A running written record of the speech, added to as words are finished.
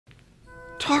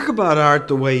Talk about art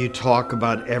the way you talk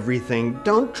about everything.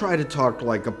 Don't try to talk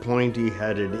like a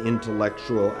pointy-headed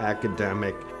intellectual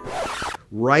academic.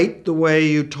 Write the way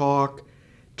you talk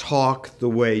the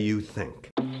way you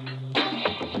think.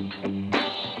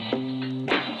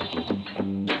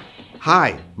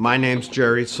 Hi, my name's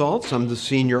Jerry Saltz. I'm the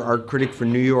senior art critic for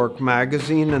New York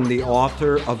Magazine and the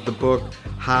author of the book,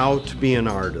 How to Be an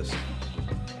Artist.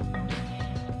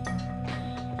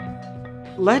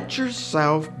 Let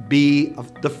yourself be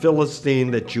the Philistine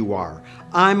that you are.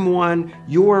 I'm one,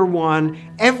 you're one,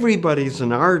 everybody's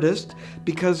an artist,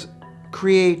 because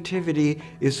creativity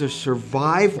is a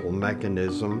survival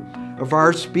mechanism of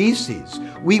our species.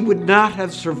 We would not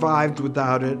have survived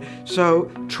without it. So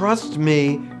trust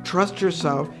me, trust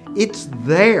yourself, it's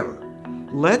there.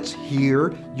 Let's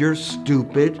hear your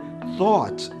stupid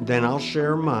thoughts. Then I'll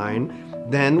share mine.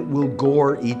 Then we'll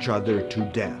gore each other to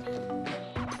death.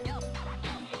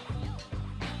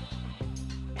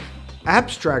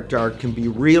 Abstract art can be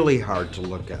really hard to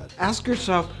look at. Ask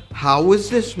yourself, how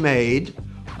was this made?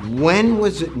 When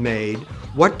was it made?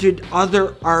 What did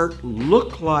other art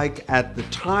look like at the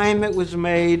time it was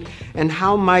made? And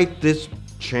how might this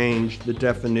change the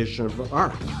definition of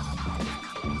art?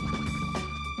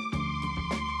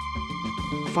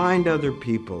 Find other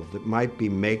people that might be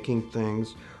making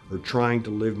things or trying to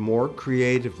live more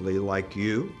creatively like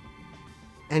you,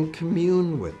 and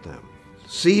commune with them.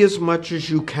 See as much as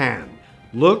you can.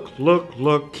 Look, look,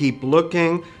 look, keep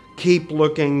looking,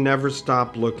 never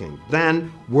stop looking.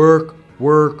 Then work,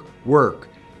 work, work.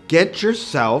 Get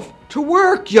yourself to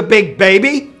work, you big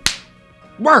baby.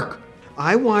 Work.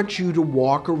 I want you to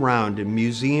walk around in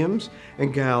museums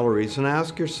and galleries and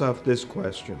ask yourself this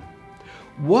question.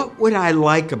 What would I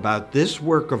like about this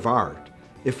work of art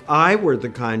if I were the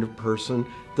kind of person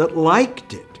that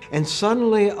liked it? And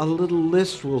suddenly a little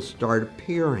list will start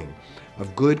appearing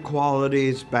of good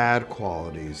qualities, bad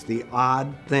qualities, the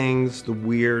odd things, the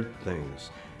weird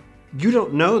things. You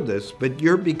don't know this, but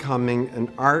you're becoming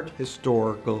an art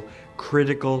historical,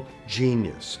 critical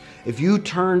genius. If you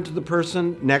turn to the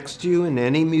person next to you in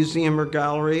any museum or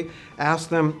gallery, ask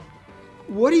them,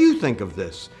 what do you think of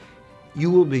this?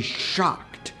 You will be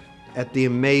shocked at the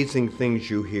amazing things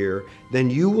you hear.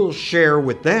 Then you will share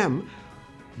with them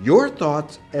your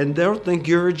thoughts, and they'll think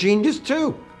you're a genius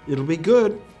too. It'll be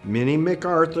good. Mini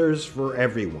MacArthurs for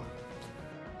everyone.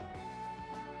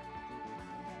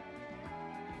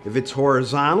 If it's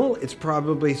horizontal, it's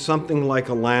probably something like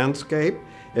a landscape.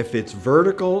 If it's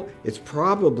vertical, it's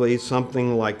probably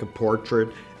something like a portrait.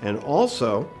 And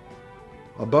also,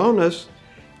 a bonus,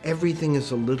 everything is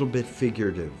a little bit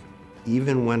figurative,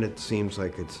 even when it seems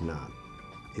like it's not.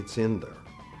 It's in there.